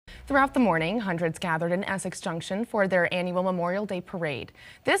Throughout the morning, hundreds gathered in Essex Junction for their annual Memorial Day parade.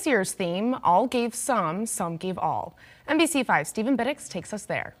 This year's theme, all gave some gave all. NBC5's Stephen Biddix takes us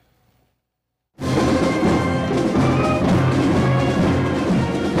there.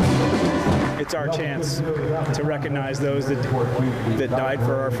 It's our chance to recognize those that died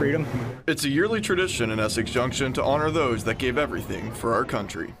for our freedom. It's a yearly tradition in Essex Junction to honor those that gave everything for our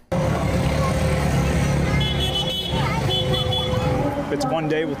country. If it's one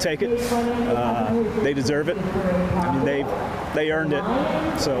day, we'll take it. They deserve it. I mean, they earned it.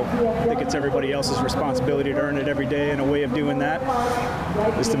 So I think it's everybody else's responsibility to earn it every day, and a way of doing that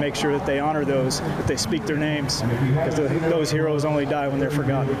is to make sure that they honor those, that they speak their names, because those heroes only die when they're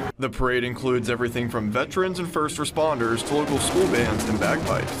forgotten. The parade includes everything from veterans and first responders to local school bands and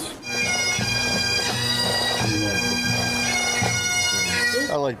bagpipes.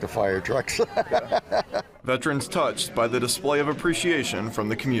 I like the fire trucks. Veterans touched by the display of appreciation from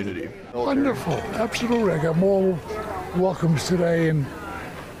the community. Wonderful, absolutely. I got more welcomes today and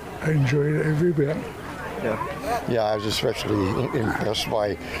I enjoyed it every bit. Yeah, I was especially impressed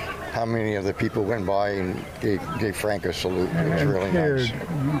by how many of the people went by and gave Frank a salute. It was really nice.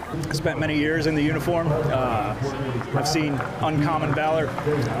 I spent many years in the uniform. I've seen uncommon valor.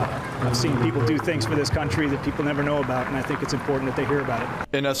 I've seen people do things for this country that people never know about, and I think it's important that they hear about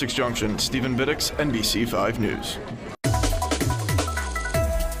it. In Essex Junction, Stephen Biddix, NBC5 News.